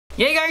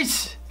Yay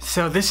guys!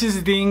 So this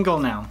is the angle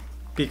now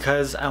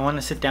because I want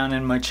to sit down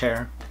in my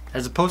chair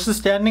as opposed to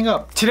standing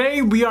up.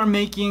 Today we are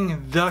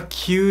making the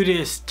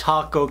cutest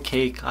taco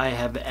cake I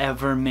have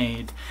ever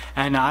made.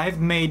 And I've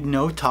made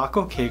no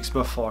taco cakes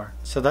before.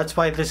 So that's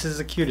why this is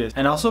the cutest.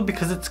 And also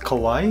because it's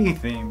kawaii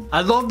themed.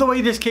 I love the way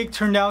this cake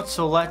turned out,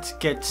 so let's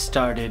get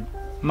started.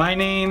 My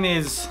name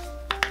is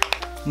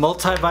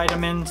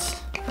Multivitamins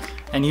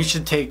and you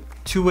should take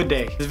 2 a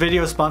day. This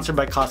video is sponsored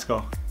by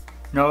Costco.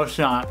 No, it's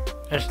not.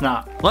 It's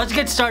not. Let's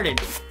get started.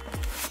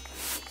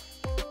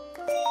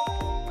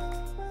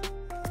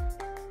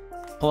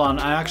 Hold on,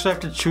 I actually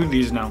have to chew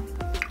these now.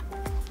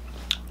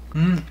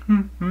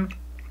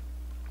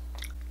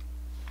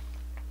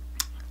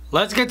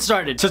 Let's get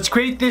started. So to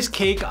create this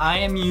cake, I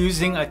am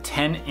using a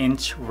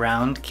 10-inch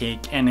round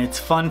cake and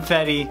it's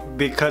funfetti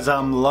because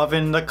I'm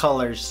loving the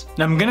colors.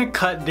 Now I'm gonna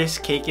cut this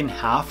cake in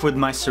half with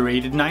my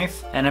serrated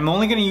knife and I'm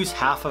only gonna use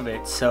half of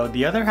it. So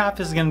the other half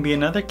is gonna be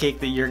another cake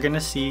that you're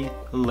gonna see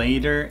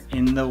later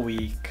in the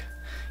week.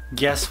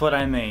 Guess what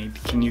I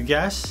made? Can you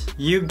guess?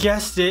 You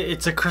guessed it,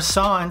 it's a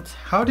croissant.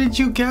 How did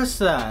you guess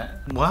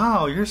that?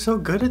 Wow, you're so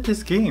good at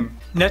this game.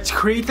 Now to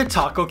create the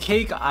taco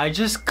cake, I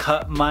just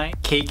cut my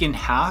cake in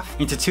half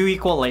into 2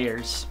 equal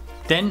layers.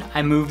 Then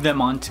I move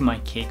them onto my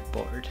cake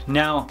board.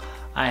 Now,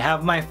 I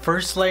have my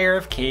first layer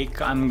of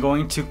cake. I'm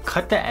going to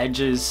cut the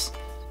edges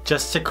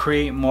just to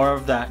create more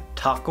of that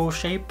taco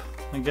shape,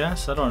 I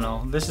guess. I don't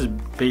know. This is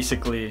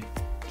basically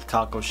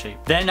taco shape.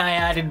 Then I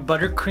added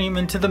buttercream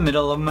into the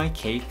middle of my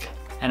cake.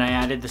 And I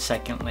added the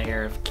second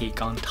layer of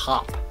cake on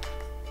top.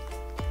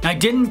 I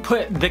didn't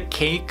put the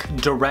cake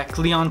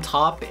directly on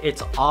top.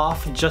 It's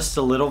off just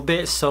a little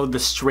bit so the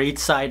straight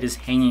side is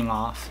hanging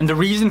off. And the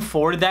reason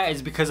for that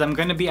is because I'm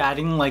gonna be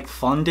adding like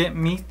fondant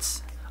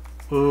meats.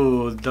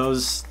 Ooh,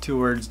 those 2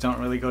 words don't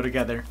really go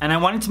together. And I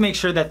wanted to make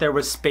sure that there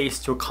was space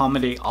to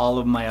accommodate all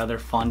of my other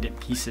fondant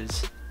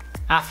pieces.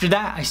 After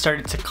that, I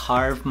started to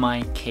carve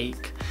my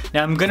cake.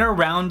 Now I'm gonna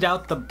round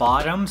out the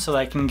bottom so that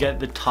I can get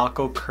the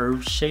taco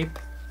curved shape.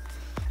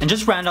 And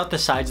just round out the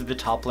sides of the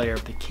top layer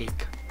of the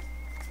cake.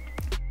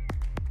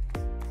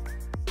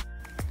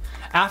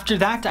 After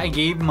that, I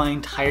gave my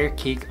entire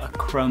cake a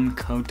crumb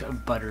coat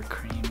of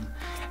buttercream.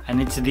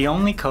 And it's the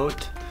only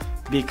coat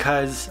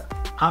because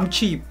I'm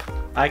cheap.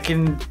 I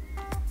can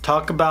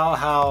talk about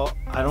how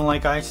I don't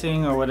like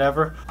icing or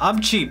whatever.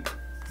 I'm cheap.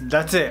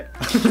 That's it.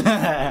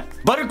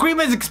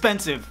 Buttercream is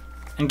expensive.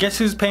 And guess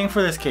who's paying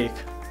for this cake?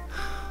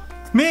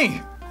 Me!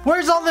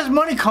 Where's all this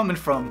money coming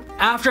from?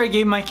 After I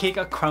gave my cake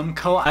a crumb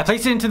coat, I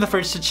placed it into the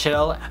fridge to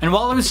chill. And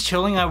while I was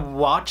chilling, I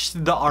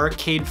watched the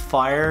Arcade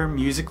Fire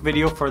music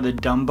video for the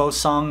Dumbo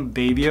song,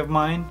 Baby of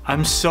Mine.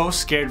 I'm so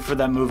scared for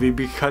that movie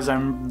because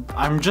I'm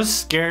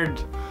just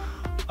scared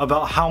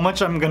about how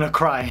much I'm gonna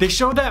cry. They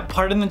showed that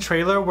part in the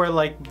trailer where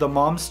like the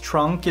mom's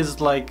trunk is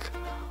like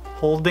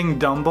holding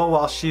Dumbo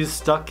while she's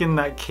stuck in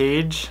that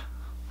cage.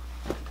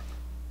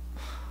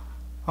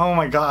 Oh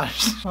my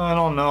gosh, I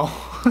don't know.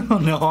 I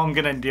don't know how I'm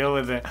gonna deal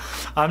with it.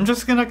 I'm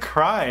just gonna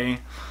cry.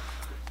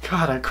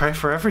 God, I cry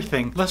for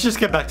everything. Let's just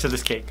get back to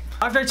this cake.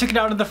 After I took it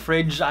out of the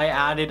fridge, I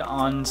added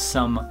on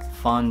some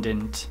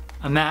fondant.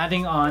 I'm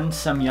adding on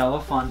some yellow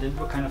fondant.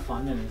 What kind of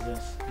fondant is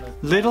this?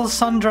 Little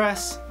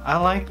sundress. I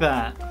like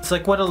that. It's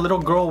like what a little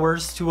girl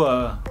wears to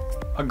a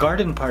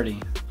garden party.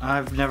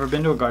 I've never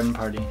been to a garden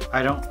party.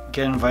 I don't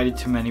get invited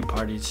to many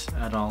parties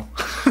at all.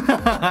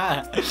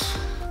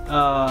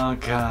 Oh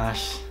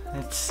gosh.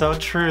 It's so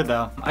true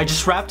though. I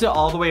just wrapped it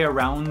all the way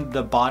around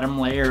the bottom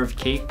layer of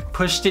cake,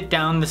 pushed it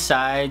down the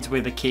sides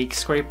with a cake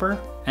scraper,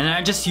 and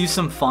I just used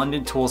some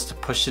fondant tools to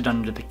push it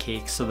under the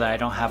cake so that I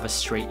don't have a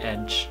straight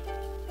edge.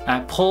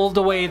 I pulled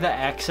away the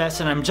excess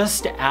and I'm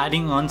just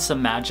adding on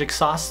some magic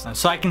sauce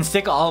so I can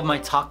stick all of my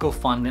taco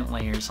fondant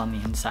layers on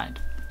the inside.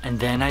 And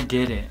then I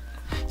did it.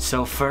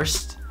 So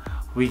first,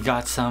 we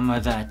got some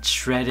of that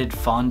shredded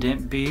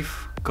fondant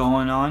beef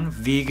going on.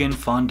 Vegan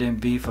fondant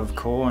beef, of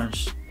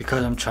course.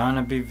 Because I'm trying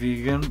to be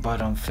vegan,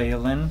 but I'm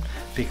failing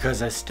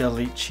because I still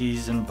eat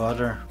cheese and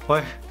butter.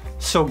 What?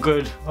 So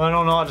good. I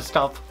don't know how to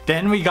stop.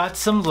 Then we got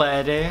some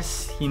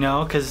lettuce, you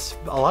know, because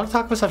a lot of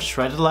tacos have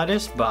shredded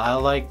lettuce, but I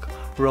like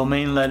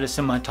romaine lettuce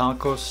in my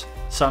tacos.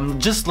 So I'm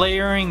just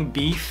layering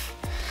beef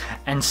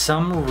and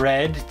some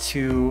red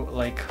to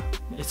like,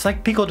 it's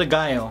like pico de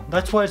gallo.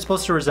 That's what it's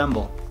supposed to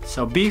resemble.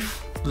 So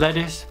beef,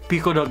 lettuce,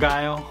 pico de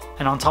gallo,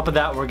 and on top of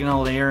that we're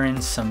gonna layer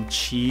in some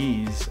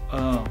cheese.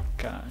 Oh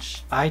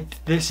gosh,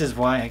 this is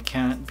why I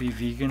can't be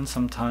vegan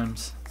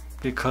sometimes,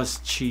 because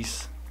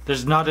cheese.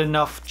 There's not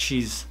enough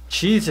cheese.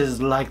 Cheese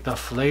is like the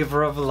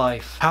flavor of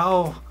life.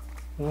 How?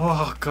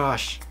 Whoa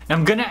gosh.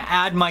 I'm gonna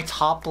add my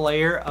top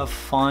layer of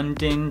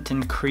fondant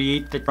and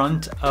create the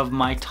front of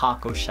my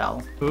taco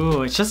shell.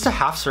 Ooh, it's just a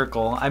half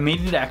circle. I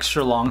made it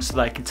extra long so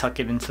that I can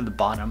tuck it into the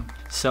bottom.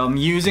 So I'm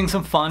using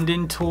some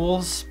fondant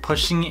tools,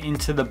 pushing it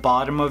into the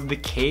bottom of the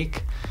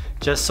cake,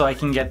 just so I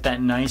can get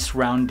that nice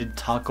rounded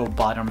taco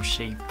bottom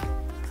shape.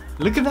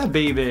 Look at that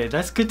baby,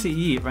 that's good to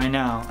eat right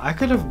now. I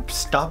could have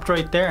stopped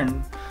right there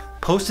and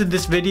posted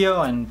this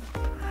video and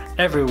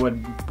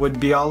everyone would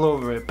be all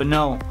over it, but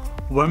no.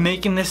 We're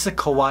making this a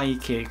kawaii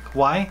cake.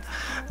 Why?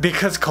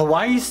 Because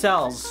kawaii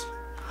sells.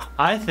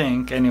 I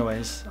think,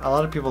 anyways, a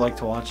lot of people like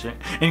to watch it,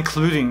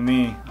 including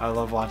me. I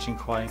love watching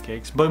kawaii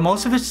cakes, but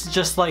most of it's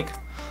just like,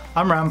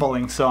 I'm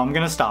rambling, so I'm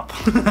gonna stop.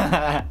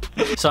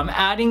 So I'm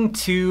adding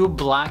 2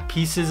 black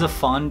pieces of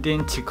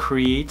fondant to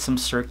create some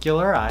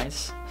circular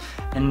eyes,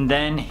 and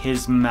then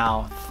his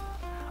mouth.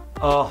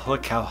 Oh,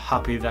 look how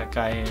happy that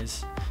guy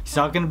is. He's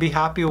not gonna be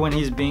happy when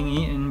he's being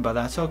eaten, but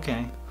that's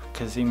okay,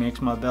 because he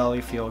makes my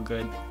belly feel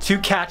good. 2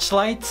 catch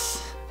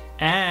lights.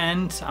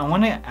 And I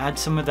want to add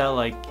some of that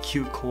like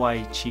cute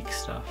kawaii cheek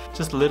stuff.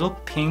 Just little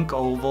pink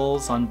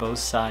ovals on both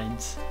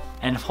sides.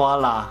 And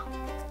voila!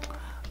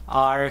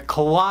 Our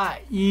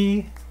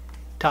kawaii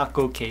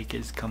taco cake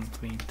is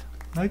complete.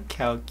 Look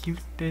how cute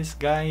this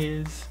guy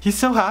is. He's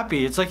so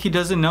happy. It's like he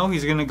doesn't know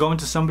he's gonna go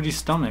into somebody's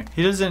stomach.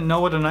 He doesn't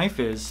know what a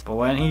knife is. But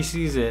when he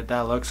sees it,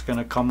 that look's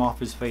gonna come off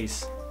his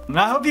face. And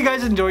I hope you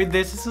guys enjoyed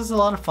this. This was a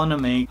lot of fun to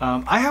make.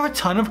 I have a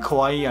ton of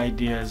kawaii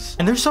ideas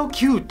and they're so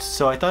cute,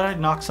 so I thought I'd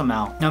knock some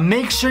out. Now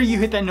make sure you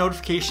hit that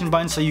notification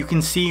button so you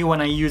can see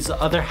when I use the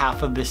other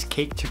half of this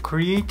cake to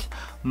create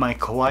my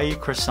kawaii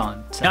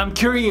croissant. Now I'm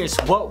curious,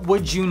 what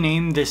would you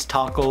name this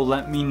taco?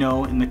 Let me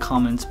know in the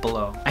comments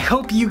below. I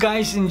hope you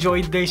guys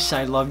enjoyed this.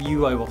 I love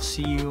you. I will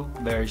see you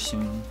very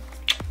soon.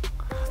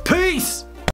 Peace!